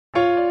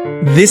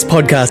This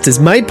podcast is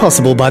made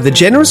possible by the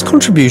generous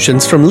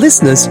contributions from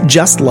listeners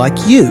just like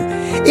you.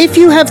 If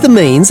you have the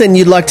means and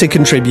you'd like to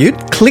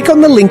contribute, click on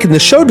the link in the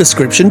show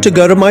description to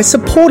go to my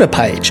supporter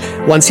page.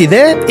 Once you're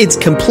there, it's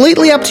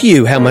completely up to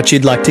you how much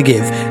you'd like to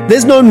give.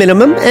 There's no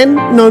minimum and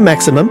no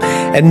maximum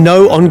and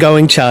no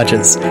ongoing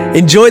charges.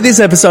 Enjoy this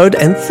episode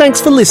and thanks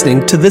for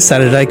listening to the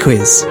Saturday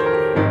Quiz.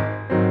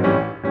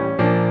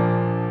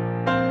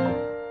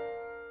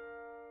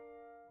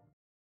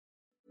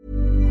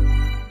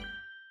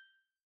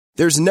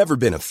 There's never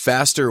been a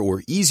faster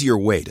or easier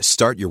way to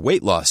start your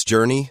weight loss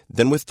journey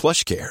than with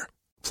PlushCare.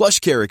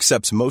 PlushCare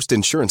accepts most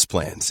insurance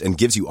plans and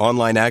gives you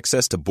online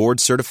access to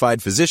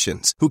board-certified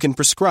physicians who can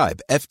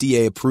prescribe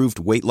FDA-approved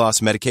weight loss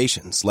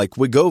medications like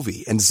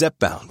Wegovy and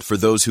Zepbound for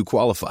those who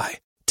qualify.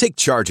 Take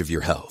charge of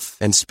your health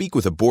and speak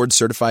with a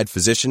board-certified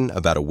physician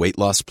about a weight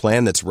loss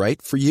plan that's right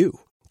for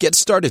you. Get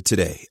started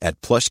today at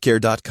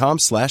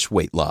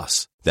plushcare.com/weight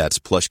loss. That's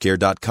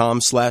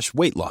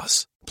plushcare.com/weight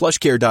loss.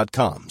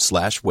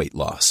 plushcare.com/weight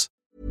loss.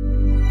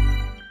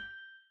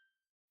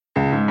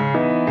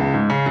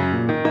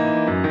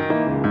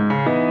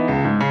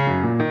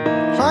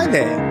 Hi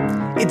there.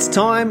 It's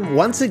time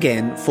once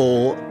again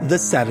for the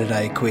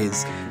Saturday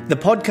Quiz, the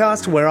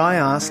podcast where I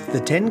ask the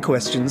 10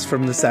 questions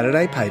from the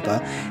Saturday paper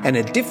and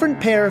a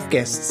different pair of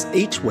guests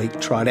each week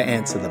try to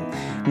answer them.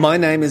 My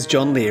name is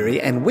John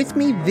Leary and with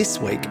me this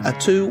week are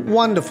two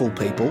wonderful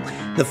people.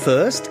 The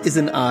first is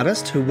an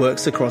artist who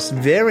works across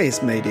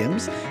various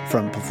mediums,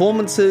 from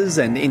performances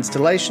and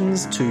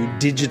installations to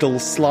digital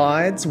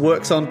slides,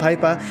 works on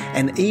paper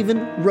and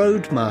even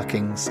road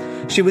markings.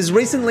 She was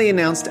recently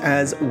announced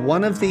as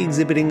one of the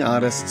exhibiting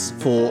artists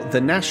for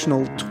the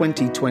National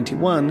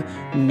 2021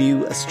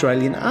 New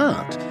Australian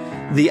Art.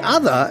 The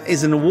other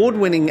is an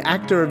award-winning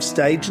actor of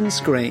stage and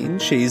screen.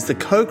 She's the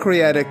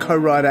co-creator,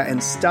 co-writer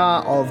and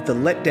star of The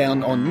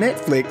Letdown on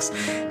Netflix.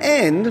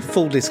 And,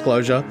 full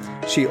disclosure,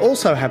 she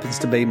also happens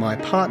to be my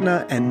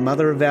partner and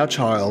mother of our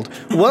child.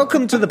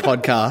 Welcome to the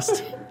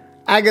podcast,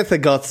 Agatha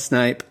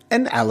Gothe-Snape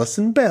and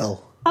Alison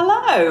Bell.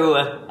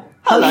 Hello.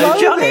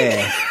 Hello, Johnny.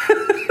 There.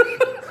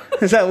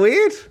 Is that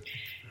weird?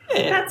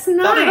 Yeah, that's nice.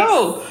 Not at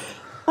all.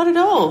 Not at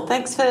all.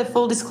 Thanks for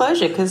full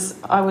disclosure, because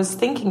I was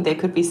thinking there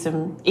could be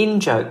some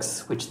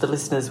in-jokes which the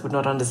listeners would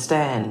not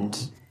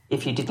understand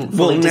if you didn't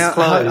fully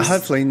disclose.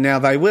 Hopefully now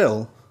they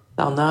will.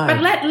 They'll know.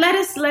 But let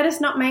us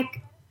not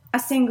make a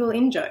single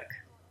in-joke.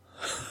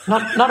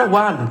 Not a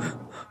one.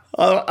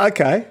 Oh,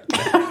 okay.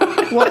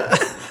 What?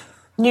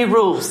 New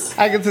rules.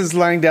 Agatha's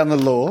laying down the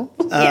law.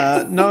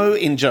 Yes. No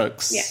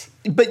in-jokes. Yes.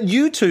 But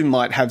you two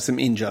might have some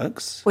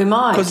in-jokes. We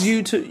might. Because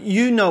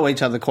you know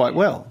each other quite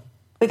well.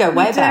 We go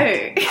way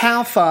back.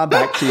 How far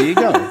back do you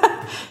go?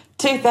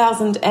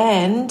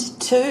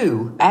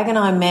 2002. Ag and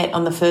I met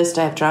on the first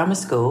day of drama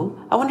school.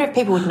 I wonder if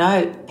people would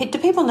know. Do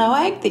people know,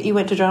 Ag, that you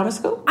went to drama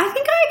school? I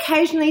think I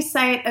occasionally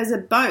say it as a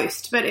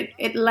boast, but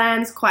it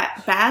lands quite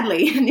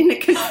badly and in a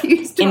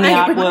confused way. In the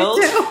art world?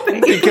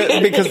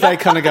 because they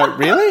kind of go,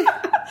 really?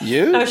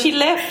 You? No, she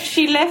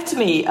left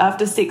me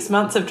after 6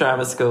 months of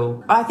drama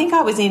school. I think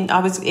I was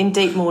in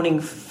deep mourning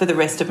for the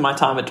rest of my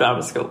time at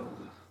drama school.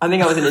 I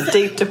think I was in a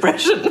deep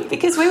depression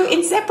because we were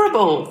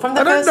inseparable from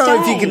the first day. I don't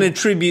know if you can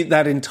attribute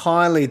that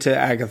entirely to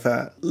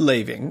Agatha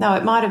leaving. No,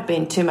 it might have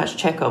been too much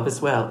Chekhov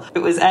as well. It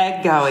was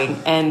Ag going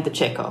and the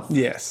Chekhov.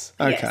 Yes.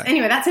 Okay. Yes.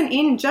 Anyway, that's an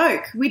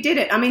in-joke. We did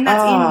it. I mean,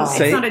 that's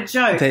See, it's not a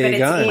joke, there but you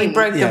go. it's in. We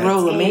broke the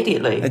rule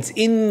immediately. It's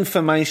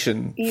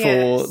information Yes.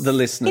 for the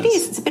listeners. It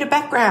is. It's a bit of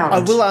background. I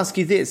will ask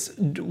you this.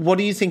 What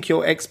do you think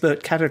your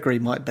expert category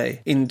might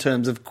be in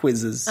terms of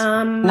quizzes?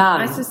 None.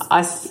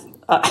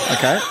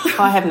 Okay.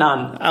 I have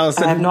none.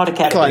 Alison I have not a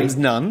category. claims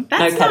none.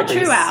 That's No not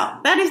categories. true, Al.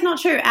 That is not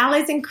true. Al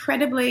is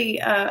incredibly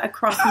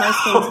across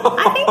most things.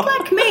 I think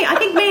like me. I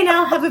think me and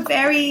Al have a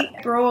very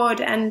broad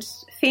and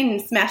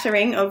thin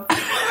smattering of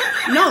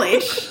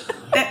knowledge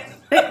that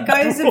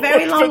goes a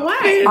very long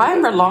way.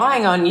 I'm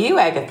relying on you,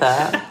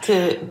 Agatha,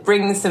 to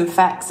bring some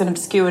facts and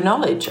obscure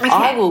knowledge. Okay.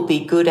 I will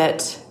be good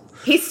at...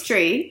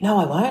 History. No,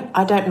 I won't.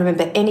 I don't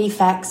remember any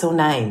facts or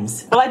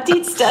names. Well, I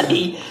did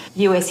study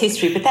US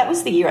history, but that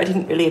was the year I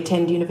didn't really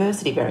attend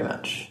university very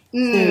much.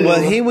 Well,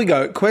 here we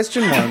go.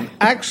 Question 1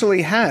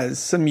 actually has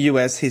some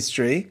US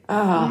history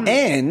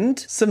and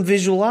some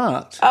visual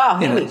art.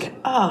 Here we go.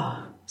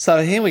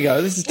 So here we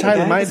go. This is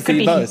tailor-made for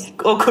you both.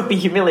 Or could be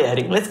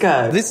humiliating. Let's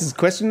go. This is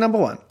question number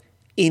 1.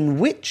 In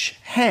which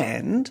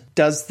hand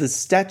does the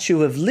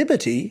Statue of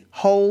Liberty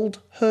hold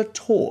her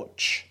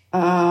torch?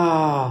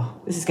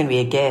 This is going to be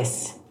a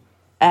guess.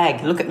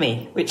 Ag, look at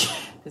me.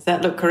 Does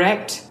that look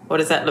correct? Or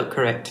does that look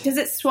correct? Does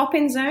it swap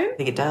in Zoom? I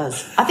think it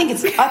does. I think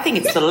it's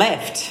the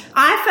left.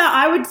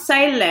 I would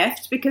say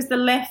left because the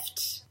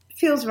left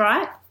feels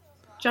right.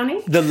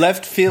 Johnny? The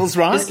left feels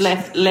right? Just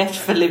left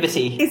for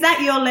liberty. Is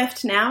that your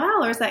left now,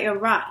 Al, or is that your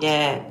right?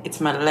 Yeah, it's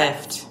my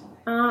left.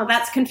 Oh,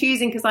 that's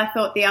confusing because I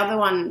thought the other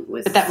one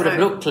was... But that would have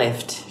looked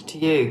left to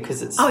you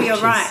because it's... Oh, you're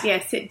right.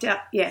 Yes, it does.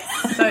 Yes.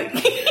 So...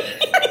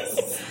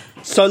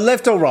 So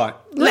left or right?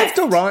 Left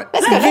or right?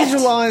 Let's go left.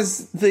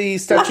 Visualise the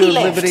Statue Lucky of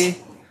left. Liberty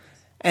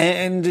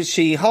And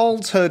she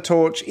holds her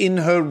torch in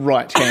her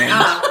right hand,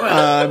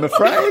 I'm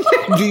afraid.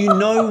 Do you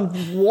know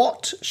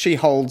what she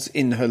holds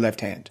in her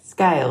left hand?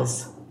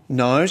 Scales.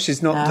 No,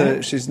 she's not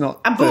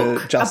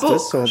the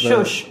justice or the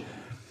Shush.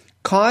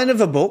 kind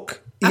of a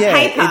book. A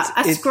paper,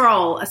 a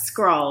scroll.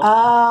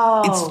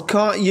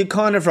 Oh. You're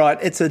kind of right.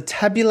 It's a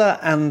tabula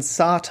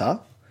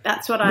ansata.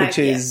 That's what I... Which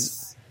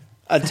is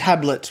a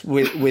tablet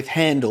with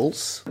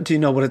handles. Do you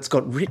know what it's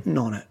got written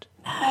on it?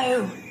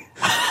 No.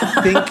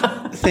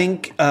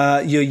 Think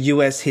your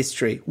US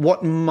history.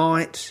 What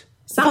might...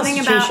 Something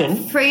about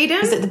freedom?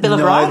 Is it the Bill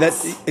of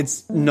Rights? I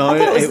thought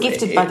it was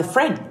gifted by the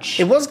French.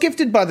 It was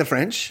gifted by the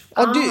French.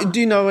 Do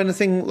you know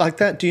anything like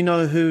that? Do you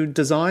know who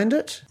designed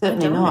it?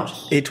 Certainly not.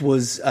 It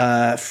was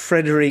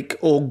Frederic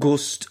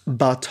Auguste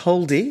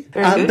Bartholdi.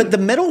 Very good. But the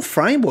metal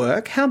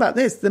framework, how about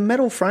this? The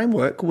metal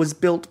framework was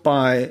built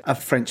by a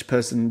French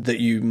person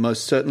that you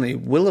most certainly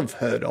will have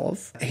heard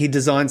of. He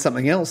designed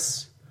something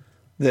else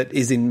that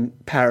is in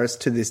Paris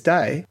to this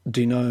day.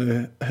 Do you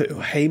know who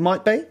he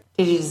might be?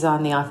 Did he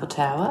design the Eiffel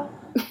Tower?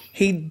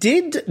 He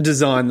did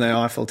design the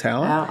Eiffel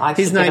Tower. I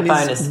His should get name a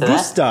bonus is for that.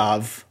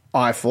 Gustave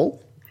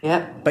Eiffel.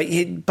 Yep.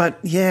 But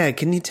yeah,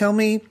 can you tell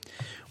me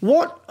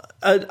what?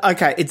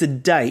 Okay, it's a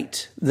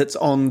date that's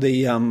on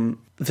the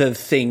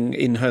thing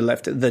in her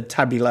left, the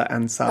tabula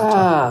ansata.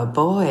 Oh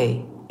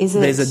boy, is it?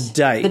 There's a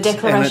date. The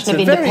Declaration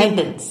of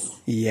Independence.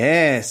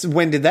 Yes.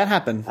 When did that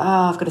happen? Oh,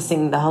 I've got to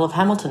sing the whole of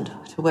Hamilton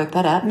to work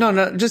that out.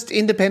 No, just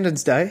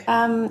Independence Day.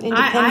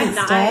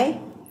 Independence Day.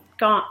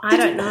 I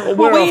don't know.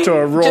 We're off to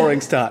a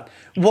roaring start.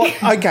 What?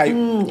 Okay.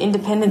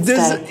 Independence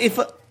Day.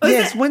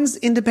 When's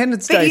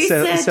Independence Day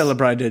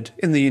celebrated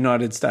in the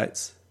United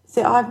States?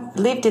 See, I've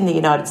lived in the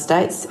United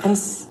States and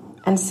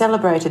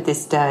celebrated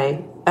this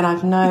day, and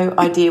I've no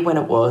idea when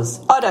it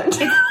was. I don't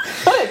keep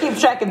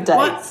track of dates.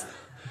 What?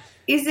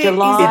 Is it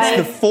July?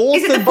 It's the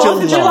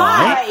 4th of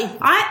July.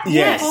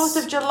 Yes. 4th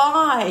of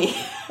July.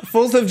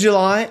 4th of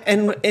July.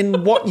 And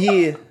in what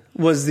year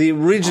was the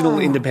original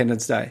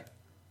Independence Day?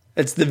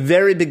 It's the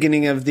very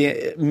beginning of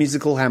the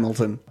musical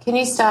Hamilton. Can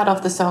you start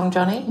off the song,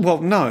 Johnny? Well,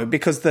 no,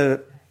 because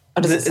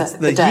it's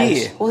the date?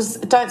 year. Well,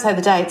 don't say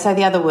the date, say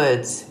the other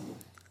words.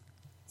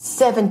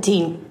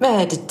 17...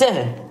 Yeah,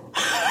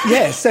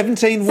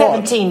 17 what?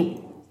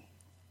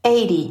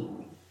 1788.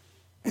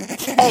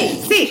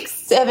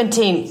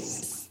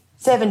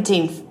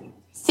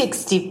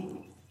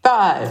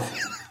 1765.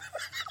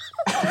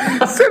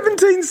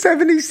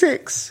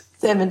 1776.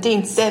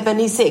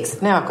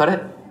 1776. Now I've got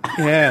it.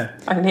 Yeah.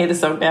 I can hear the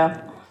song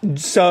now.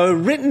 So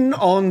written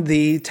on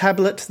the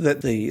tablet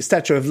that the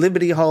Statue of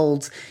Liberty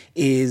holds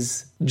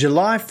is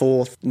July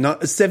 4th,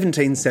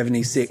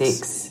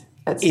 1776.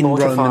 That's in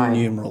mortifying. Roman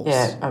numerals.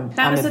 Yeah, I'm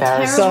embarrassed.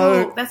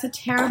 That's a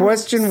terrible...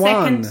 Question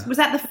one. Was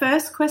that the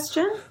first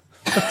question?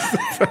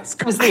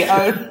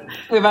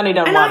 We've only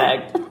done one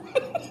act.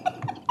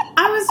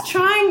 I was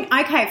trying...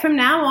 Okay, from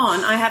now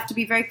on, I have to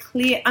be very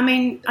clear. I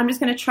mean, I'm just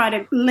going to try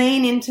to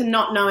lean into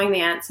not knowing the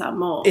answer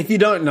more. If you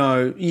don't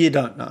know, you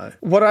don't know.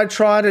 What I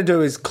try to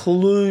do is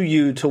clue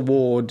you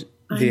toward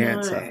the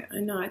answer. I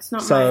know. It's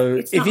not so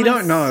it's if not you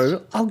don't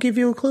know, I'll give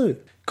you a clue.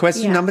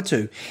 Question number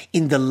 2.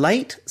 In the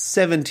late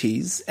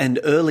 70s and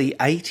early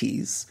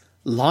 80s,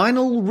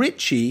 Lionel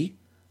Richie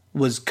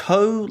was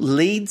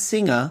co-lead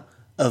singer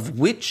of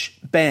which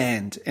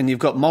band? And you've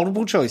got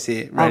multiple choice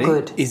here. Ready? Oh,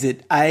 good. Is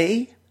it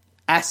A,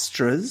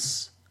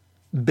 Astras,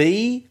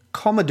 B,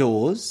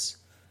 Commodores,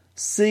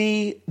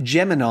 C,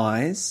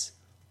 Geminis,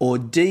 or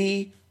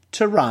D,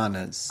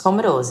 Tiranas?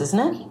 Commodores, isn't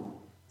it?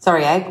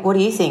 Sorry, Ag, what do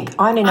you think?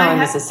 I only know him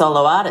as a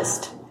solo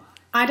artist.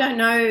 I don't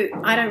know.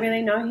 I don't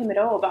really know him at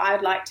all, but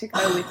I'd like to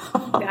go with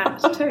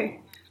that too.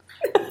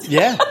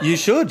 Yeah, you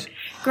should.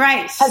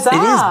 Great. Huzzah! It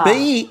is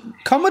B,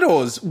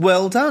 Commodores.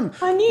 Well done.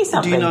 I knew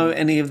something. Do you know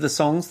any of the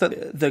songs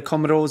that the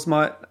Commodores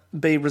might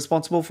be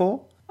responsible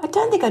for? I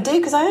don't think I do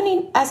because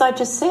as I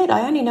just said,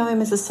 I only know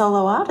him as a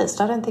solo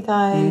artist. I don't think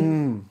I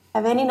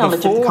have any knowledge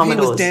of the Before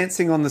Commodores. he was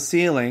dancing on the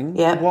ceiling,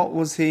 what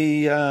was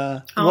he...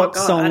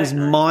 songs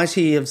might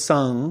he have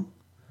sung?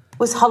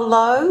 Was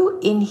Hello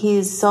in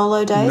his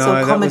solo days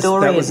or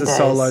Commodorian that was a days?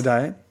 solo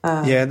day.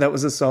 Yeah, that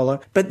was a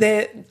solo. But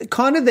their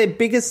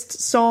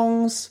biggest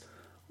songs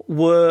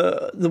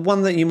were... The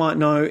one that you might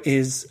know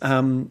is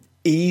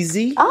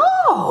Easy.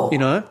 Oh! You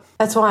know?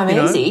 That's why I'm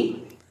easy.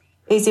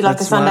 Easy like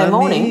a Sunday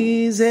morning.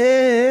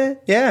 Easy.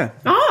 Yeah.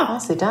 Oh.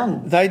 Nicely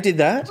done. They did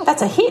that.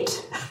 That's a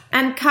hit.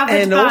 And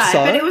covered by...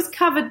 Also, but it was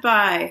covered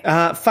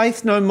by...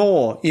 Faith No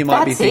More, you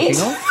might be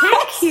thinking of.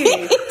 Thank you.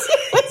 It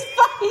was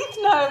Faith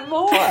No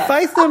More.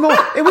 Faith No More.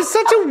 It was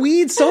such a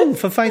weird song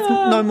for Faith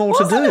No More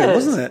to do,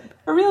 wasn't it?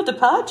 A real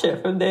departure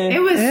from there. It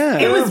was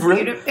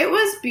beautiful. It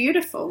was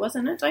beautiful,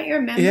 wasn't it? Don't you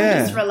remember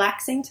just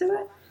relaxing to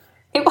it?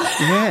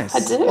 Yes. I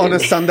do. On a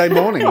Sunday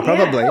morning,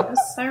 probably. Yeah, it was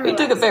so You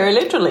took it very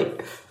literally.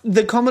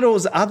 The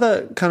Commodores'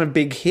 other kind of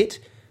big hit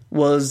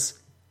was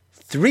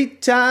 3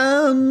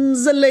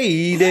 Times a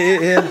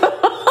Lady. I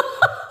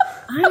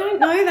don't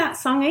know that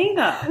song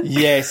either.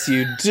 Yes,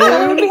 you do.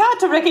 It would be hard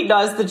to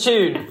recognise the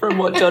tune from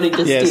what Johnny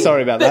just did. Yeah,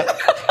 sorry about that.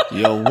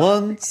 You're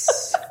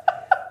once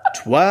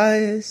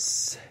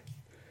twice,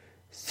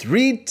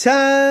 3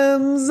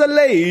 times a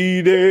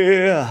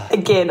lady.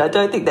 Again, I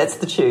don't think that's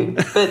the tune,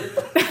 but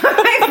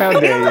How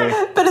dare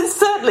you? but it's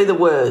certainly the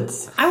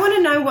words. I want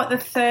to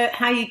know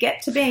how you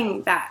get to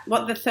being that.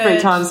 What the third... 3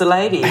 times a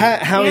lady.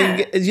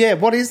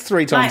 What is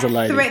 3 times a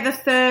lady? The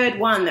third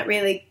one that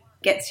really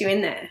gets you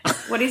in there.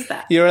 What is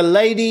that? You're a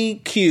lady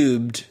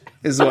cubed,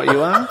 is what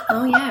you are.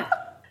 Oh, yeah.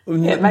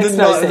 It makes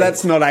no sense.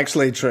 That's not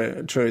actually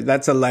true.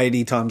 That's a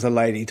lady times a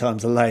lady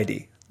times a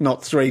lady,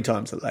 not 3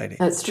 times a lady.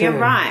 That's true. You're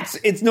right.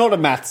 It's not a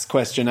maths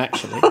question,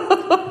 actually.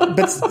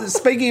 But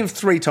speaking of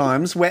 3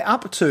 times, we're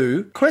up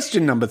to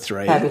question number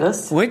 3.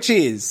 Fabulous. Which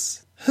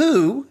is,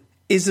 who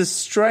is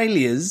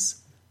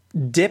Australia's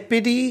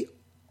deputy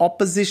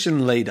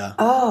opposition leader?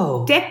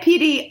 Oh.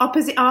 Deputy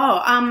opposite...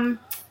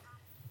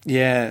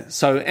 Yeah,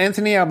 so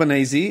Anthony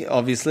Albanese,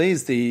 obviously,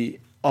 is the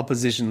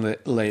opposition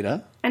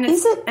leader. And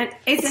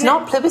It's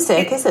not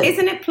Plibersek, is it?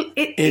 Isn't it?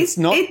 It's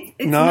not.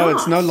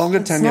 It's no longer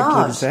Tanya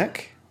not.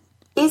 Plibersek.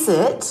 Is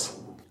it?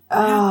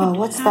 Oh,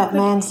 what's that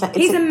man's name?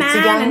 He's a man,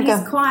 and he's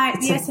younger. quite...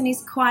 and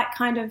he's quite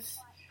kind of...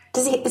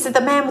 Is it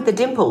the man with the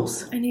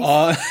dimples? And he's,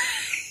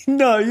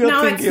 No, it's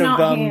thinking not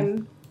of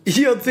him.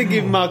 You're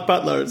thinking of Mark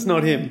Butler. It's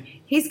not him.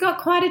 He's got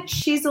quite a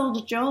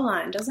chiseled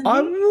jawline, doesn't he?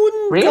 I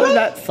wouldn't Really? go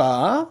that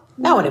far.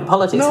 No one in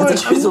politics has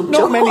a chiseled not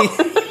jaw. many.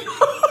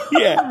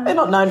 Yeah. They're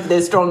not known for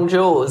their strong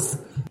jaws.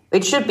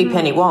 It should be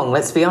Penny Wong,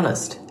 let's be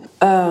honest.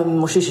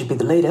 Well, she should be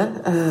the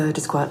leader,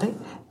 just quietly.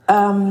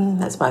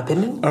 That's my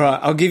opinion. All right,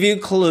 I'll give you a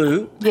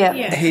clue. Yeah.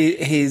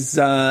 His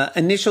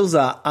initials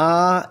are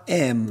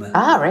RM.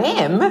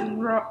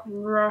 RM?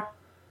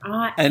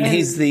 And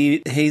he's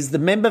the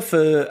member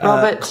for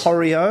Robert.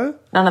 Choreo.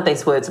 None of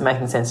these words are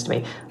making sense to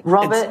me.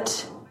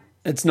 Robert.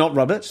 It's not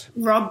Robert.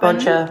 Robin.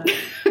 Roger.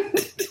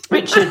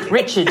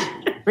 Richard.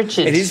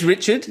 It is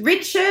Richard.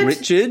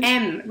 Richard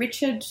M.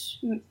 Richard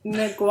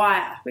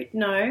Maguire.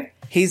 No.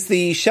 He's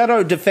the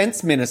Shadow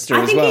Defence Minister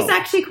I as think well. he's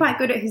actually quite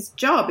good at his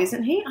job,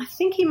 isn't he? I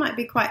think he might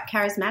be quite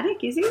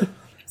charismatic, is he?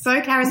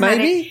 So charismatic.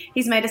 Maybe.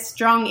 He's made a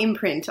strong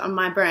imprint on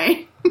my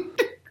brain.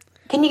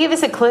 Can you give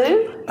us a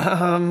clue?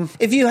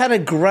 If you had a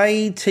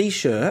grey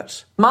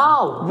T-shirt...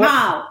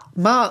 Marl.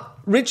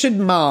 Richard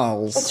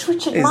Marles. It's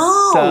Richard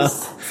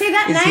Marles. See,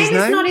 that is his name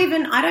is name? not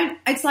even...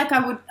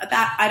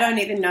 I don't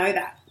even know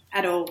that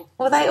at all.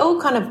 Well, they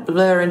all kind of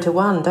blur into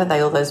one, don't they?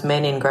 All those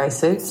men in grey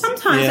suits.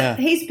 Sometimes Yeah.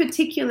 he's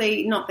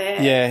particularly not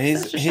there. Yeah,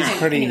 Such a he's shame.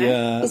 pretty...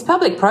 Anyway. His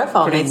public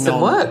profile pretty needs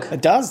some work.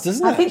 It does,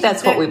 doesn't it? I think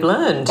that's what we've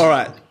learned. All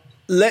right,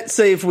 let's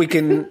see if we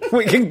can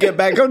get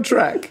back on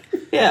track.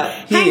 Yeah.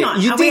 Hang on,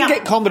 You are we did up?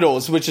 get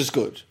Commodores, which is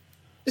good.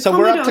 So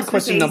we're up to Commodores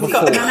question was number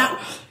easy. 4. No.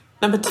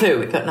 Number 2.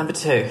 We've got number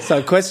 2.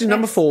 So question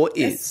number 4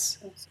 is,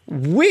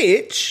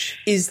 which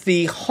is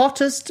the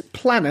hottest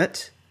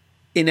planet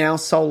in our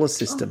solar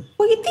system?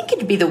 Well, you'd think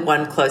it'd be the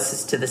one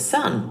closest to the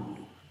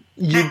sun.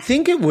 You'd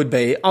think it would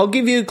be. I'll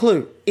give you a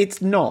clue. It's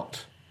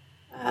not.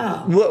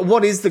 Oh.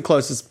 What is the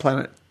closest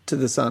planet to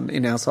the sun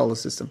in our solar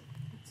system?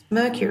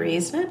 Mercury,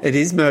 isn't it? It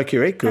is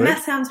Mercury. And Good.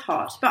 that sounds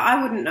hot, but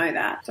I wouldn't know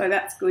that, so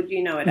that's good.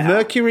 You know it. Al.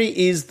 Mercury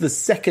is the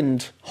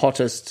second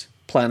hottest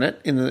planet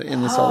in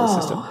the solar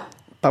system.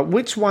 But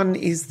which one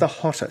is the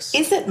hottest?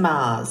 Is it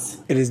Mars?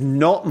 It is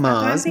not I don't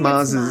Mars. think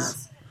Mars it's is...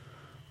 Mars.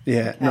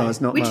 Yeah, no, it's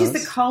not Which Mars.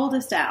 is the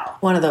coldest owl?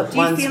 One of the Do you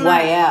ones feel way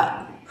like-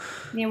 out.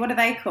 Yeah, what are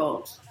they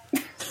called?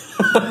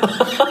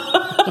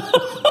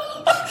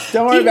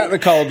 Don't worry about the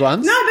cold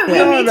ones. No, but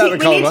Don't worry we about the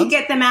need cold to ones.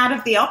 get them out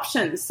of the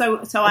options, so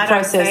I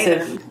don't say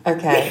them.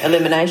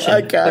 Elimination.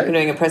 Okay. We're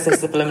doing a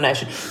process of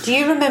elimination. Do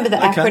you remember the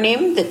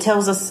acronym that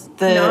tells us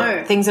the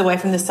No. things away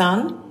from the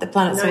sun, the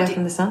planets No, away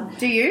from the sun?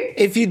 Do you?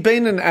 If you'd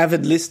been an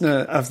avid listener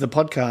of the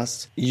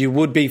podcast, you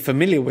would be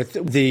familiar with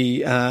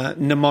the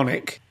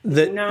mnemonic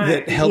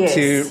that helps Yes.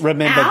 you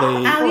remember Al, the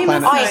you planet.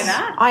 must know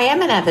that. I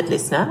am an avid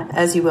listener,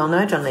 as you well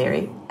know, John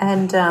Leary,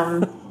 and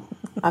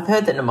I've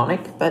heard the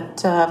mnemonic,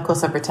 but of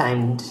course I've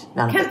retained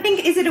none of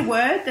it. Is it a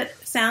word that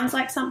sounds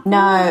like something?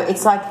 No,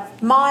 it's like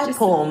my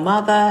poor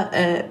mother.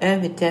 Like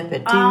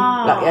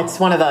it's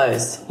one of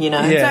those, you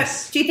know. Yeah.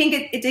 So, do you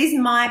think it is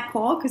my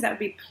paw? Because that would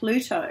be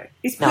Pluto.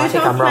 Is No, Pluto I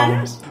think a I'm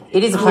wrong. planet?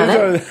 It is a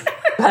planet.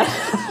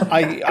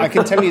 I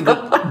can tell you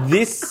that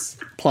this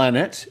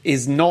planet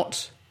is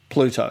not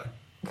Pluto.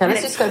 Okay,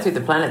 let's just go through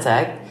the planet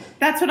tag.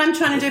 That's what I'm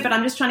trying to do, but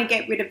I'm just trying to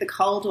get rid of the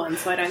cold ones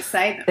so I don't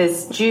say them.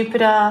 There's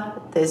Jupiter,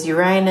 there's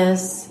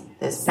Uranus,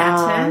 there's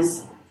Saturn.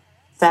 Mars,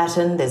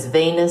 Saturn, there's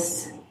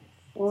Venus.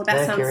 Oh,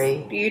 that Mercury.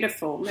 sounds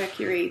beautiful.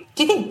 Mercury.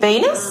 Do you think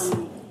Venus?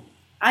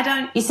 I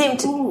don't. You seem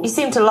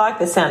to like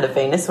the sound of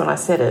Venus when I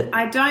said it.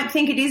 I don't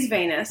think it is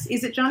Venus.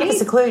 Is it, Johnny? Give us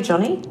a clue,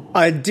 Johnny.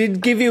 I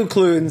did give you a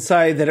clue and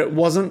say that it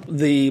wasn't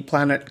the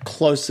planet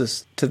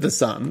closest to the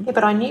sun. Yeah,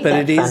 but I knew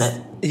that it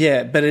planet. is.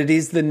 Yeah, but it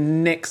is the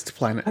next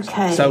planet.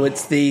 Okay. So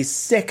it's the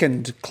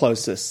second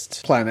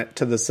closest planet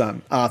to the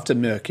sun after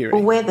Mercury.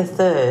 Well, we're the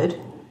third.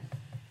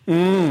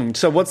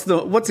 So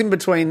what's in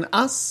between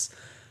us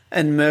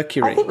and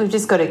Mercury? I think we've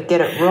just got to get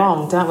it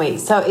wrong, don't we?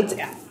 So it's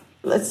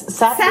It's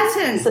Saturn.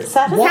 Saturn. Is it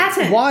Saturn?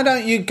 Saturn. Why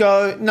don't you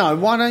go It's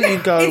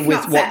with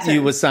not what Saturn.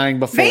 you were saying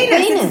before?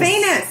 Venus. It's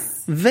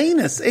Venus.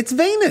 Venus. It's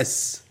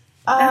Venus.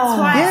 That's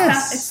why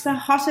yes. it's the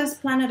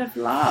hottest planet of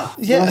love.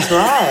 Yeah. That's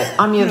right.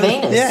 I'm your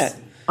Venus. Yeah.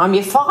 I'm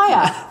your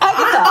fire.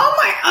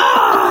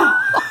 Agatha.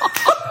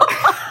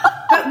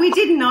 But we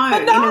did know in a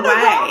way.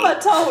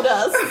 Bananarama told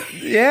us.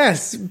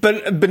 Yes,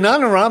 but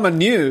Bananarama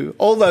knew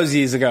all those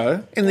years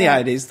ago in the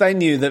 80s, they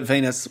knew that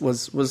Venus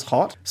was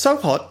hot. So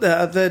hot,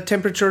 the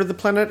temperature of the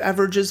planet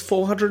averages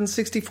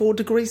 464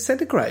 degrees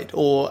centigrade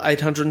or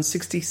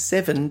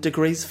 867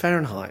 degrees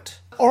Fahrenheit.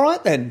 All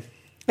right then.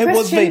 It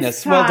was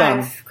Venus. Well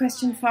done.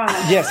 Question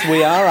 5. Yes,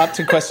 we are up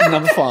to question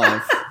number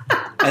 5.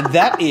 And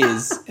that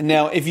is,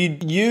 now, if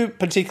you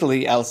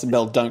particularly, Alison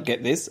Bell, don't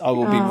get this, I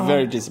will be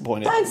very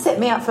disappointed. Don't set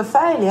me up for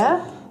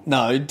failure.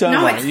 No, don't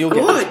No, worry. it's You'll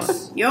good. get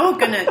this one. You're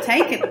going to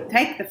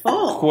take the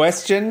fall.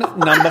 Question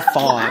number 5.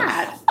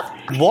 Glad.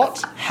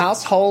 What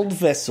household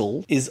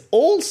vessel is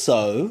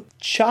also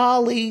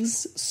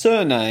Charlie's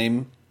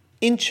surname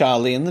in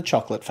Charlie and the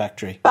Chocolate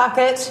Factory?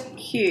 Bucket.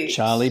 Huge.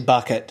 Charlie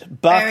Bucket.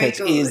 Bucket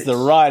Very is good. the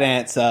right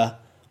answer.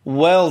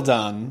 Well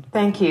done.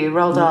 Thank you.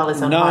 Roll dial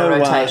is on high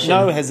rotation.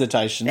 No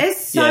hesitation. There's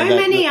so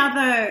many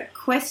other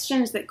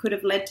questions that could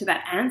have led to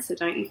that answer,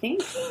 don't you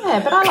think?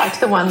 Yeah, but I liked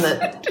the one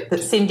that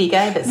Cindy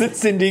gave us. that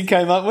Cindy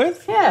came up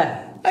with?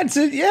 Yeah. That's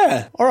it,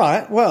 yeah. All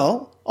right,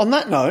 well, on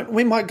that note,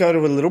 we might go to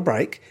a little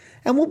break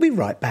and we'll be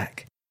right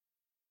back.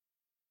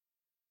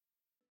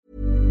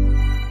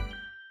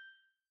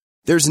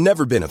 There's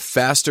never been a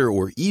faster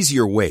or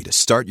easier way to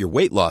start your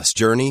weight loss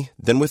journey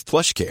than with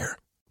PlushCare.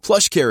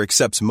 PlushCare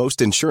accepts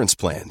most insurance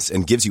plans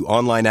and gives you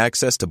online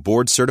access to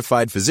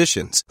board-certified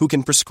physicians who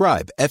can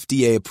prescribe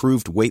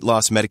FDA-approved weight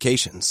loss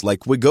medications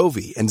like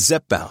Wegovy and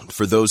Zepbound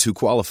for those who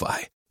qualify.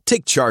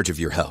 Take charge of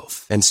your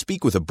health and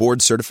speak with a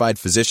board-certified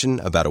physician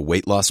about a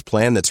weight loss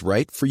plan that's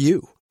right for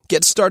you.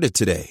 Get started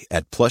today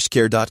at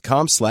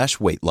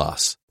plushcare.com/weight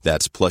loss.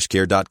 That's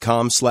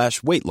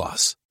plushcare.com/weight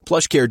loss.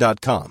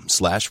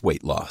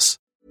 plushcare.com/weight loss.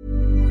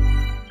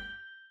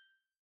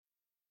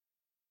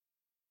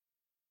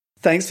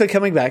 Thanks for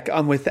coming back.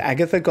 I'm with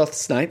Agatha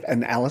Gothe-Snape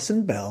and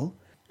Alison Bell.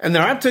 And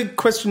they're up to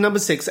question number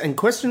 6. And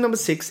question number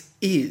 6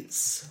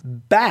 is,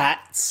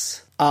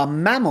 bats are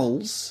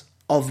mammals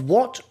of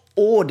what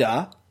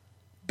order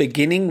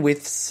beginning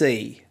with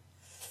C?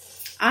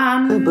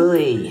 Oh,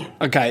 boy.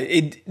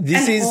 Okay,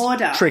 this An is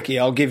order. tricky.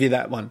 I'll give you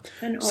that one.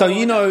 An So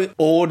you order. know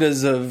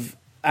orders of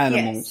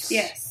animals.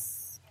 Yes.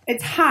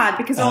 It's hard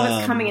because all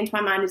that's coming into my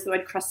mind is the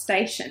word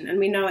crustacean, and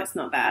we know it's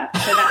not that,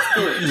 so that's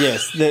good.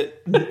 Yes,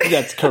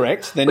 that's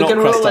correct. They're We not can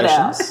rule it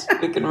out.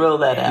 crustaceans. We can rule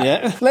that out.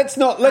 Yeah, let's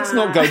not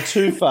go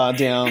too far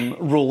down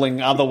ruling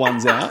other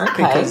ones out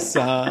because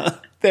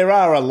there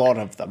are a lot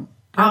of them.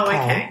 Oh,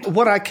 okay.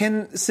 What I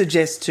can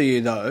suggest to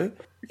you though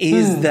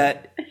is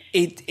that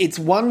it's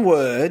one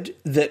word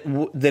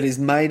that is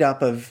made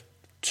up of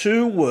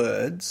 2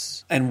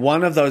 words, and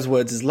one of those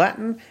words is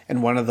Latin,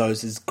 and one of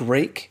those is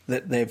Greek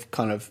that they've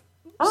kind of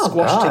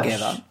squashed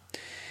together.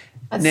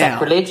 That's Now,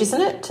 sacrilege,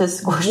 isn't it? To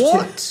squash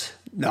what?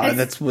 No,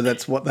 that's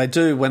what they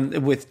do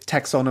with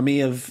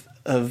taxonomy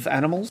of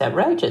animals. It's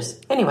outrageous.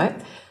 Anyway,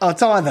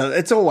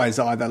 It's always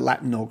either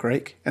Latin or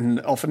Greek,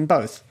 and often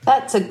both.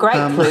 that's a great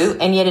clue,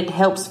 and yet it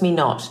helps me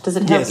not. Does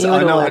it help Yes, you I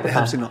at know all, it Agatha?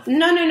 helps you not.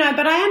 No,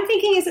 but I am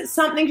thinking, is it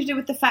something to do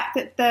with the fact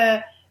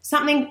that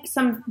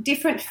some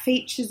different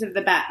features of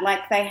the bat,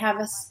 like they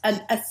have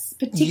a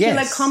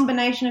particular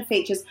combination of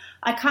features.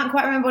 I can't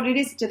quite remember what it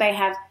is. Do they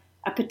have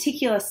a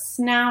particular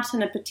snout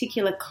and a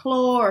particular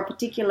claw, or a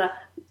particular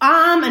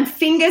arm and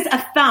fingers, a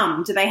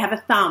thumb? Do they have a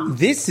thumb?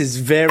 This is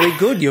very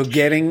good. You're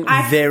getting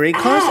very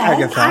close,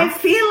 Agatha. I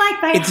feel like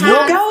they It's have...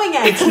 not going,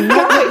 Agatha. It's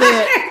not that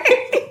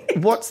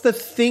they're... What's the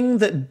thing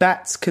that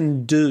bats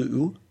can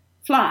do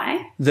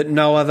Fly. that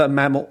no other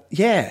mammal...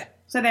 Yeah.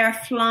 So they're a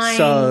flying...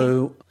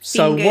 So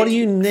what do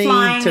you need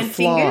flying to and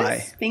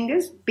fly?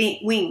 Fingers?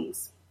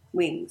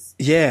 Wings.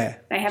 Yeah.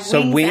 They have so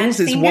wings wings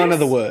and is fingers? one of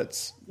the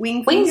words.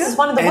 Wings Finger? is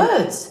one of the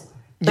words.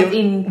 But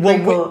in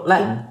Greek or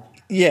Latin.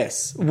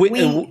 Yes.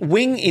 Wing.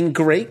 Wing in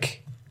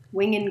Greek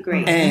Wing in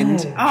Greek. and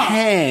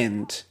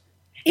hand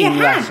Yeah, in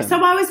hand. Latin. So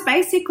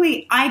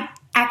I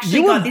actually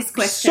You were got this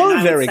question. so I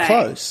would very say.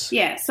 close.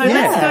 Yeah. So Yeah.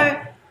 let's go.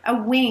 A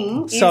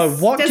wing. So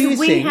what does do you a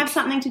wing think- have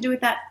something to do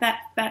with that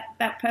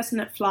person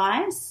that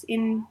flies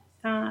in?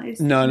 No.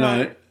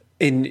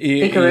 You're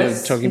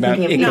Icarus. talking You're about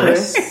thinking of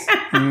Icarus.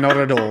 Not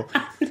at all.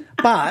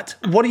 But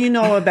what do you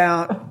know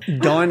about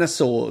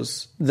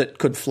dinosaurs that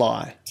could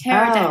fly?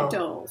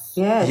 Pterodactyls.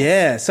 Yes.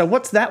 Yeah. So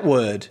what's that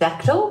word?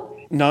 Dactyl?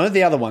 No,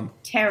 the other one.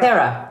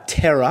 Terra.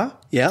 Terra.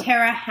 Yeah.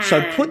 Terra hand.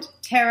 So put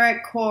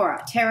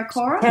Terracora.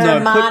 Terracora? no,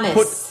 Terramanus.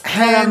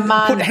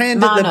 put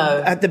hand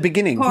at the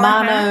beginning. Cora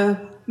Mano.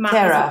 hand.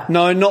 Terra.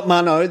 No, not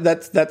mano.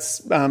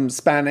 That's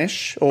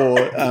Spanish or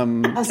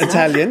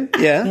Italian.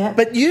 Yeah.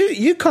 But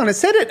you kind of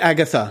said it,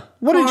 Agatha.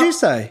 What did you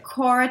say?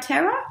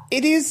 Coraterra?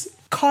 It is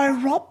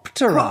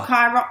Chiroptera.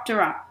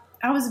 Chiroptera.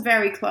 I was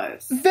very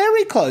close.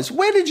 Very close.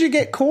 Where did you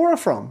get Cora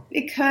from?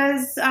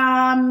 Because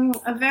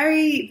a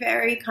very,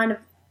 very kind of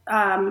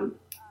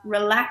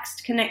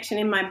relaxed connection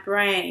in my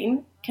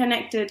brain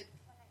connected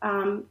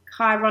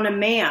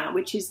chironomia,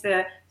 which is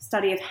the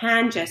study of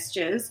hand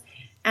gestures,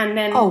 and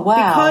then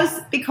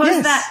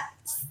because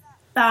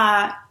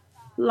that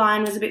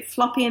line was a bit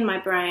floppy in my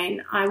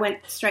brain, I went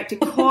straight to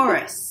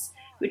chorus,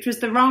 which was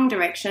the wrong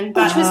direction.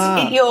 But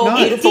your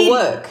beautiful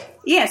work.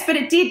 Yes, but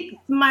it did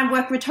my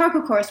work,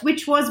 rhetorical chorus,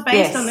 which was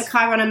based on the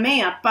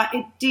chironomia, but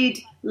it did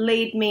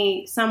lead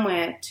me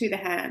somewhere to the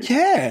hand.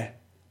 Yeah.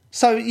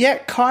 So,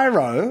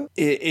 chiro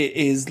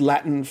is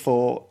Latin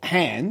for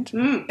hand,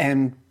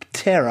 and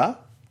terra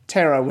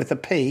with a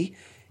P,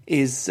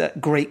 is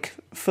Greek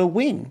for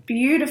wing.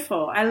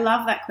 Beautiful. I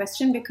love that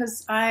question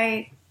because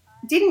I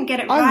didn't get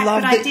it right,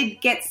 but I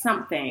did get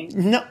something.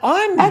 No,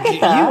 Agatha,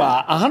 you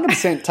are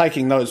 100%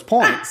 taking those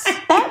points.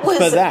 That was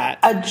for that.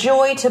 A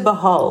joy to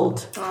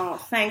behold. Oh,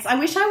 thanks. I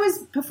wish I was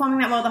performing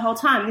that well the whole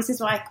time. This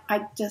is why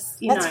I just,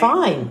 That's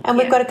fine. And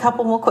we've got a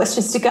couple more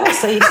questions to go,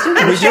 so you still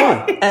got a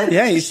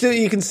shot.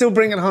 You can still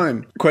bring it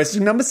home.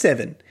 Question number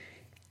 7.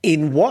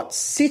 In what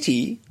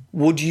city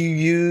would you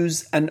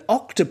use an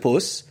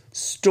octopus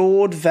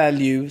stored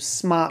value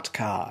smart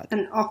card?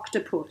 An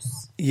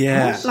octopus.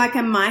 Yeah. Like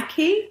a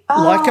Mikey?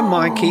 Like a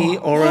Mikey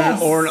or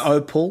an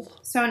opal.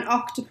 So an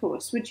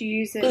octopus, would you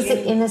use it? Is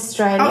it in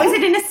Australia? Oh, is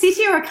it in a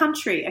city or a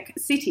country? A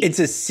city. It's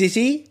a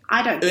city.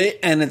 I don't think.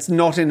 And it's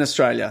not in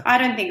Australia. I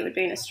don't think it would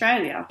be in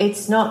Australia.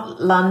 It's not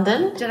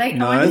London. Do they?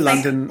 No,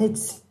 London.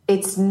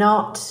 It's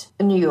not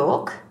New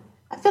York.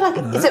 I feel like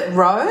is it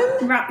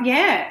Rome?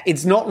 Yeah.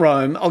 It's not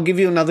Rome. I'll give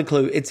you another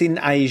clue. It's in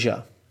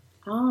Asia.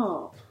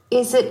 Oh.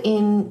 Is it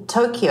in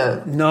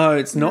Tokyo? No,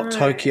 it's not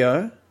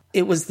Tokyo.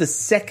 It was the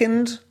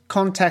second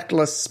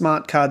contactless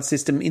smart card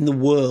system in the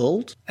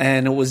world,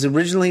 and it was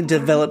originally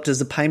developed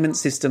as a payment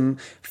system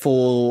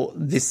for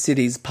this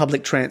city's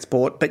public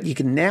transport, but you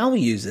can now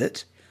use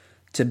it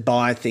to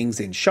buy things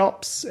in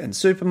shops and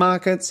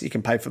supermarkets. You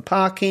can pay for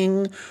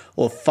parking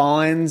or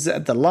fines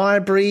at the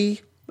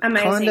library.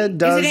 Amazing. Kind of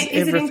does is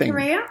everything. it in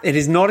Korea? It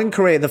is not in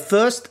Korea. The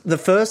first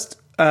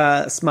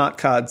smart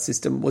card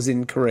system was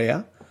in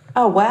Korea.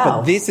 Oh, wow.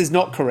 But this is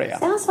not Korea.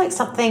 Sounds like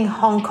something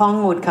Hong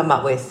Kong would come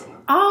up with.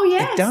 Oh,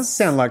 yes. It does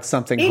sound like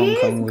something Hong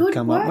Kong would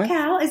come up with. Good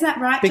work, Al. Is that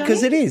right, Because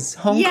Johnny? it is.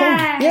 Hong Kong.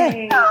 Yeah.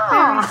 Very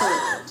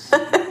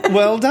good.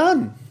 Well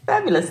done.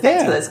 Fabulous.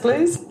 Thanks for those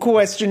clues.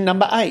 Question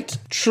number 8.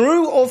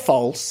 True or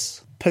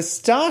false,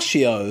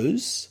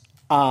 pistachios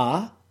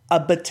are a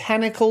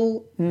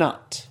botanical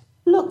nut?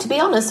 Look, to be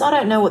honest, I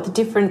don't know what the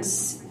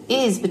difference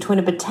is between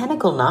a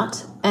botanical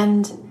nut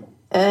and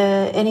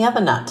any other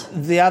nut.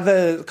 The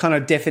other kind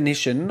of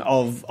definition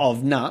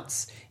of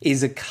nuts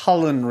is a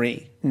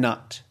culinary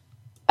nut.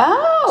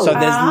 Oh. So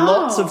there's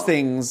lots of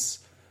things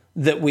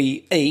that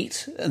we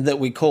eat that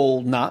we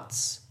call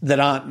nuts that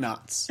aren't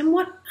nuts. And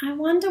I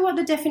wonder what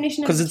the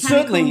definition of Because it's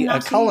certainly a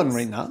nut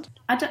culinary is. nut.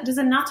 Does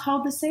a nut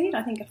hold the seed?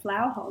 I think a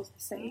flower holds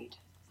the seed.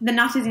 The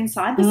nut is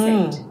inside the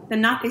seed. The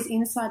nut is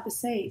inside the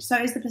seed. So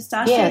is the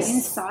pistachio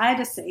inside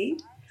a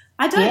seed?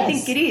 I don't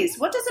think it is.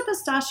 What does a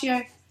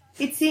pistachio...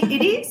 It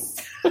is.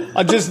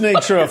 I just need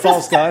true or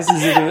false, guys.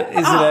 Is it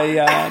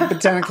a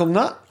botanical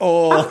nut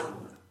or?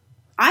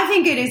 I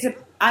think it is.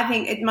 I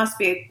think it must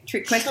be a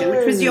trick question,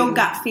 which was your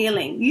gut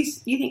feeling. You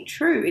think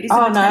true? It is. A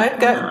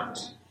botanical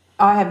nut.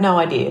 I have no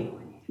idea.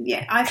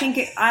 Yeah, I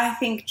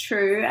think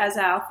true, as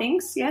Al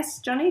thinks. Yes,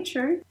 Johnny,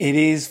 true. It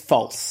is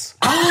false.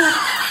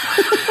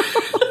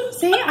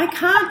 See,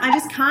 I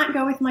just can't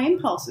go with my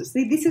impulses.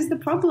 This is the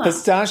problem.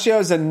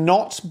 Pistachios are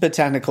not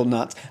botanical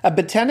nuts. A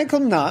botanical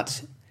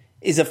nut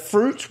is a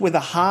fruit with a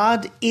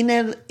hard,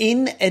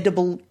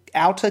 inedible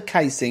outer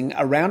casing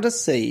around a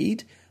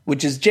seed,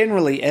 which is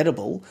generally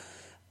edible,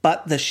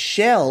 but the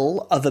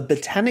shell of a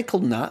botanical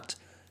nut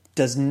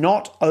does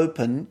not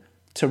open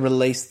to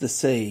release the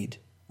seed.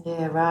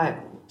 Yeah, right.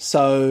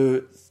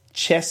 So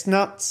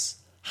chestnuts,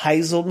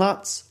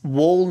 hazelnuts,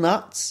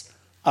 walnuts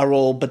are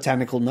all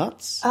botanical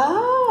nuts.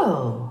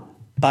 Oh.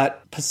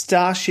 But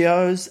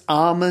pistachios,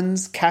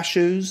 almonds,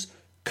 cashews,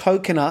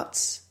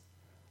 coconuts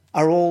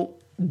are all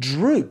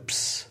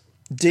drupes.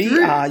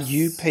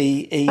 D-R-U-P-E-S.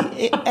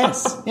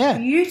 Yeah.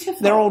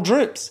 Beautiful. They're all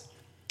drupes.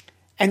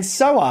 And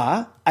so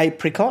are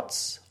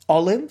apricots,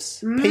 olives,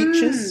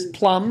 peaches,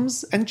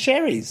 plums, and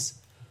cherries.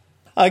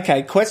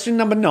 Okay, question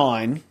number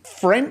 9.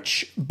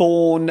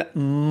 French-born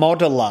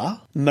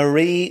modeler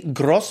Marie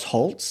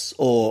Grosholtz,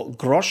 or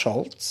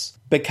Grosholtz,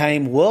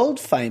 became world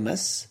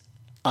famous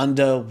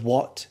under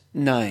what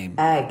name?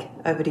 Ag,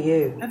 over to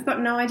you. I've got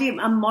no idea.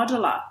 A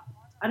modeler.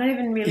 I don't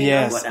even really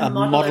know what a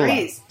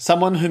modeler is.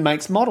 Someone who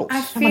makes models.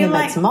 I Someone feel who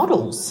like makes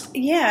models.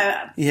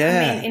 Yeah.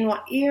 Yeah. I mean, in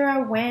what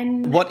era?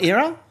 When? What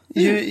era?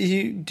 Do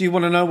you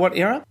want to know what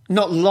era?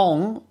 Not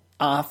long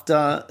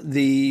after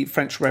the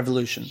French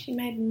Revolution. She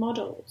made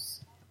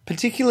models.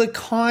 Particular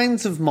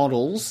kinds of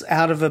models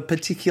out of a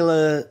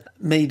particular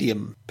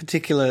medium,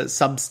 particular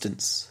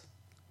substance.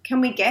 Can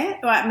we guess?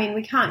 Well, I mean,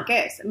 we can't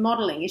guess.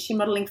 Modelling. Is she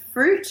modelling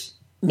fruit?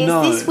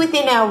 No. Is this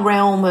within our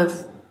realm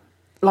of,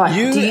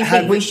 do you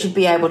think we should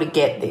be able to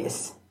get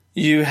this?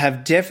 You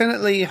have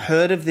definitely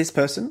heard of this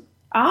person.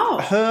 Oh.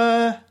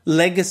 Her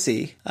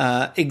legacy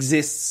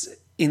exists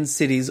in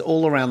cities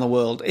all around the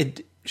world.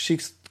 She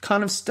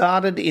kind of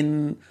started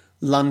in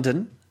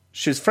London.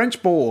 She was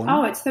French-born.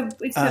 Oh, it's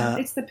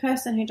the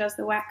person who does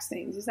the wax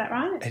things. Is that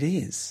right? It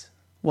is.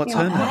 What's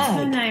her name? What's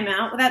her name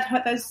out?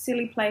 Those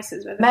silly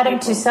places. Where Madame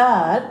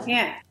Tussauds.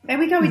 Yeah. There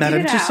we go. We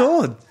Madame did it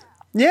Tussauds.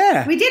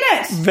 Yeah. We did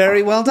it.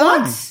 Very well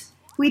done. What?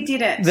 We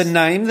did it. The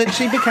name that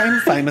she became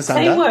famous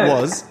under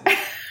was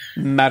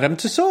Madame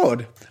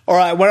Tussauds. All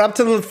right, we're up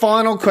to the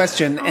final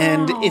question,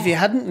 and if you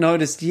hadn't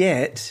noticed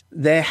yet,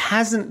 there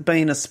hasn't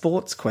been a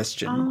sports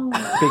question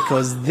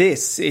because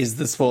this is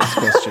the sports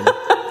question.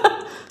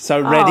 So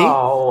ready?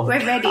 Oh.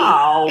 We're ready.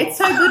 Oh. It's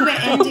so good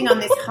we're ending on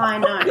this high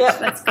note. Yep.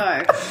 Let's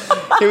go.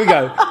 Here we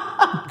go.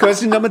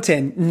 Question number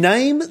 10.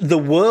 Name the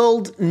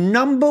world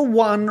number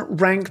 1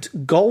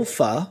 ranked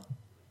golfer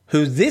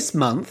who this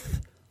month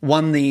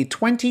won the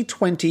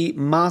 2020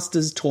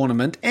 Masters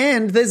tournament,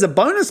 and there's a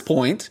bonus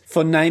point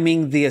for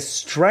naming the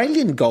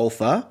Australian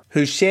golfer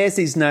who shares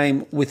his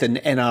name with an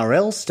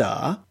NRL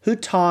star who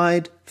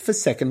tied for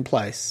second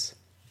place.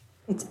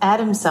 It's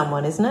Adam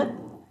someone, isn't it?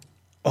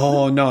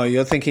 Oh, no,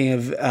 you're thinking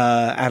of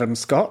Adam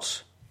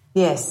Scott.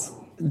 Yes.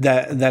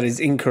 That is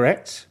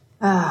incorrect.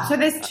 So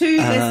there's two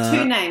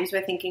names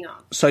we're thinking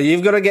of. So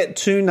you've got to get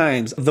 2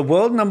 names. The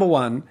world number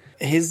 1,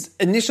 his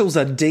initials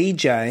are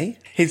DJ.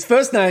 His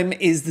first name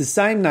is the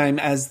same name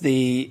as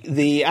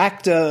the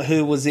actor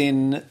who was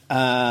in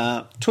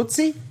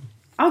Tootsie.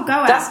 Oh, go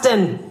out.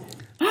 Dustin.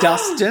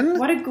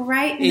 What a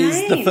great name.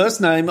 Is the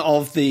first name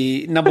of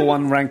the number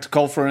 1 ranked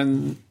golfer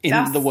in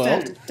the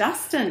world.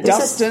 Dustin.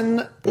 This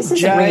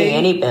isn't ringing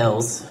any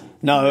bells.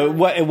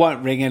 No, it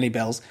won't ring any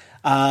bells.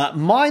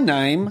 My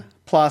name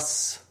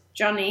plus...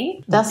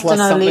 Johnny. Dustin plus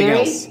something O'Leary.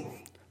 else.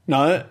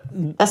 No.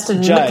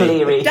 Dustin Jay.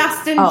 McLeary.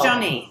 Dustin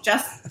Johnny.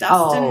 Dustin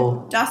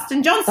Johnson.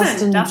 Dustin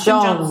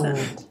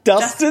Johnson.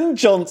 Dustin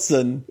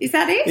Johnson. Is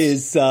that it?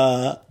 Is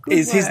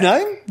his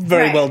name.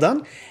 Very Great. well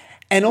done.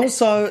 And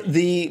also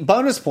the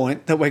bonus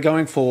point that we're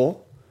going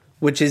for,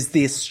 which is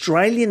the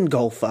Australian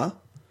golfer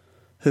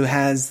who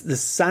has the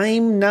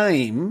same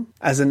name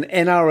as an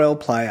NRL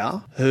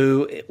player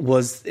who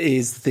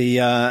is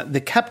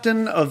the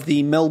captain of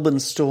the Melbourne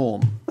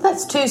Storm. Well,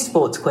 that's 2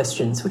 sports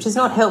questions, which is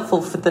not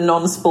helpful for the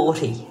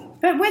non-sporty.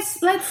 But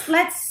let's.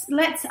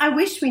 I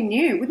wish we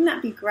knew. Wouldn't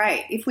that be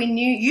great if we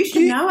knew? You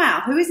should know,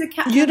 Al. Who is the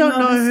captain? You don't of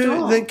Melbourne know Storm?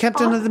 who the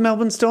captain of the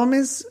Melbourne Storm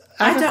is?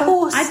 Agatha?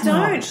 I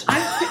don't.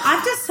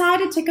 I've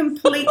decided to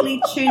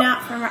completely tune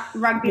out from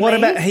rugby What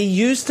league. about, he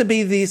used to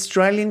be the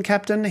Australian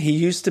captain. He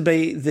used to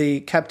be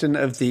the captain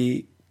of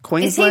the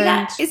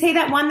Queensland. Is he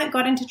that one that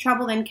got into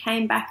trouble and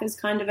came back as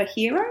kind of a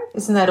hero?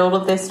 Isn't that all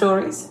of their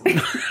stories?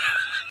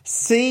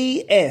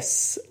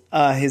 CS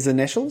are his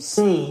initials.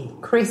 C.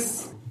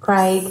 Chris.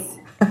 Craig.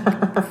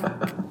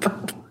 I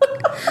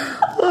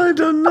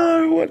don't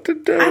know what to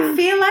do. I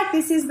feel like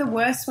this is the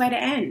worst way to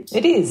end.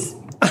 It is.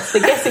 It's the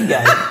guessing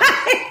game.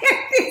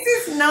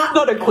 This is not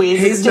Not a quiz.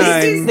 His it's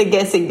name- just the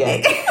guessing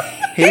game.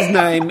 His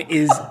name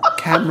is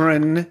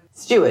Cameron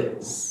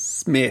Stuart.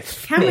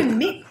 Smith. Cameron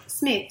Mick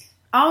Smith.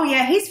 Oh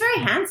yeah, he's very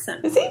handsome.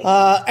 Is he?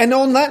 And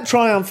on that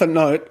triumphant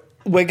note,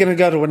 we're going to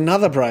go to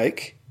another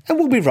break and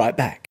we'll be right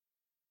back.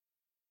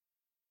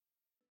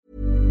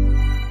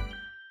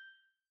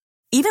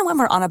 Even when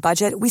we're on a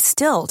budget, we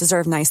still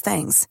deserve nice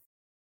things.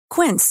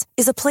 Quince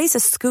is a place to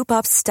scoop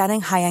up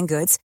stunning high-end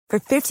goods for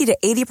 50 to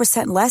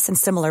 80% less than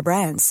similar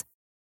brands.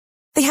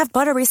 They have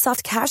buttery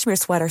soft cashmere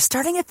sweaters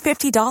starting at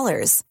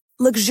 $50,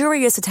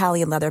 luxurious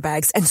Italian leather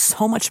bags, and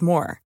so much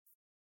more.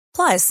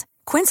 Plus,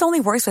 Quince only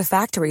works with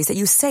factories that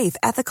use safe,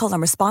 ethical,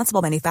 and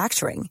responsible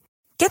manufacturing.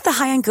 Get the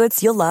high-end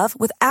goods you'll love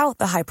without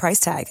the high price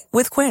tag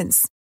with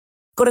Quince.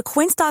 Go to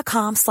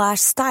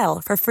quince.com/style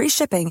for free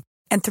shipping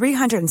and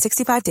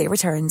 365-day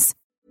returns.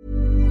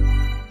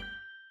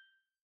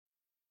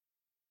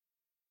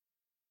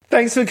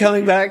 Thanks for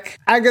coming back.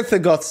 Agatha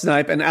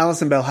Gothe-Snape and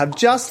Alison Bell have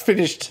just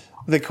finished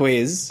the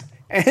quiz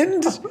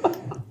and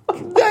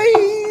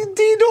they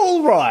did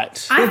all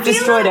right. We've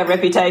destroyed our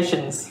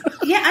reputations.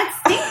 Yeah, I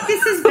think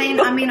this has been.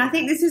 I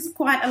think this is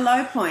quite a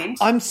low point.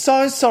 I'm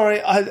so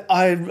sorry.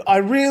 I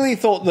really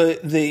thought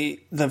the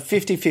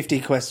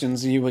 50-50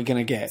 questions you were going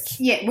to get.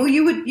 Yeah, well,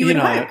 you would know.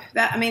 hope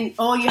that. I mean,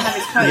 all you have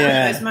is hope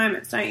in those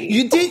moments, don't you?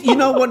 You did. You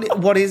know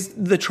what is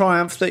the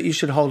triumph that you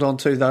should hold on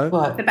to though?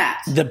 What? The bat.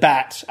 The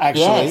bat,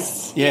 actually.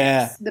 Yes.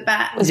 Yeah. The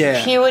bat. It was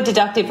Yeah. pure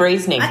deductive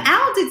reasoning.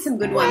 Al did some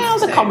good ones. Well,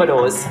 the too.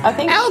 Commodores, I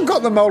think. Al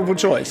got the multiple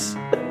choice.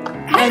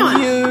 Hang on.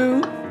 And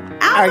you,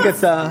 Al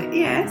Agatha,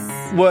 yes.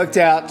 worked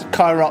out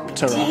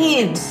chiroptera.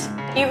 Did.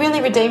 You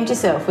really redeemed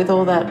yourself with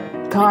all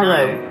that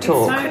Cairo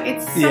talk.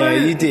 It's so, Yeah,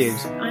 you did.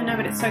 I know,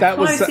 but it's so That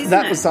close, was isn't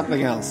that it? was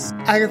something else.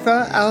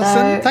 Agatha,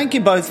 Alison, No. thank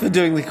you both for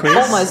doing the quiz.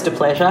 Almost a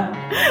pleasure.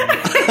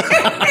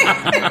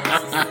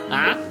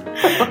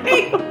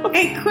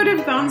 It could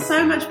have gone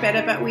so much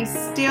better, but we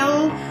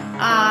still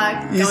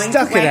are You going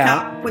stuck to wake it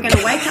out. up. We're going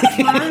to wake up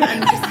tomorrow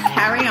and just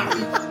carry on.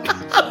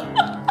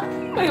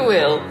 We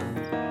will.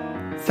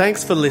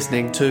 Thanks for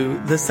listening to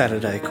the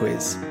Saturday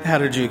quiz. How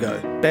did you go?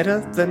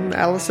 Better than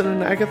Alison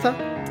and Agatha?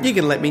 You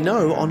can let me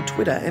know on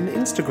Twitter and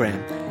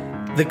Instagram.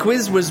 The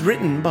quiz was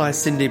written by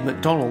Cindy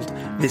McDonald.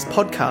 This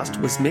podcast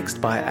was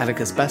mixed by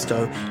Atticus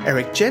Bastow.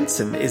 Eric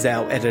Jensen is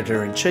our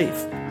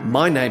editor-in-chief.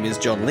 My name is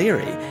John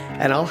Leary,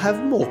 and I'll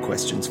have more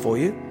questions for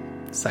you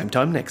same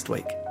time next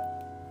week.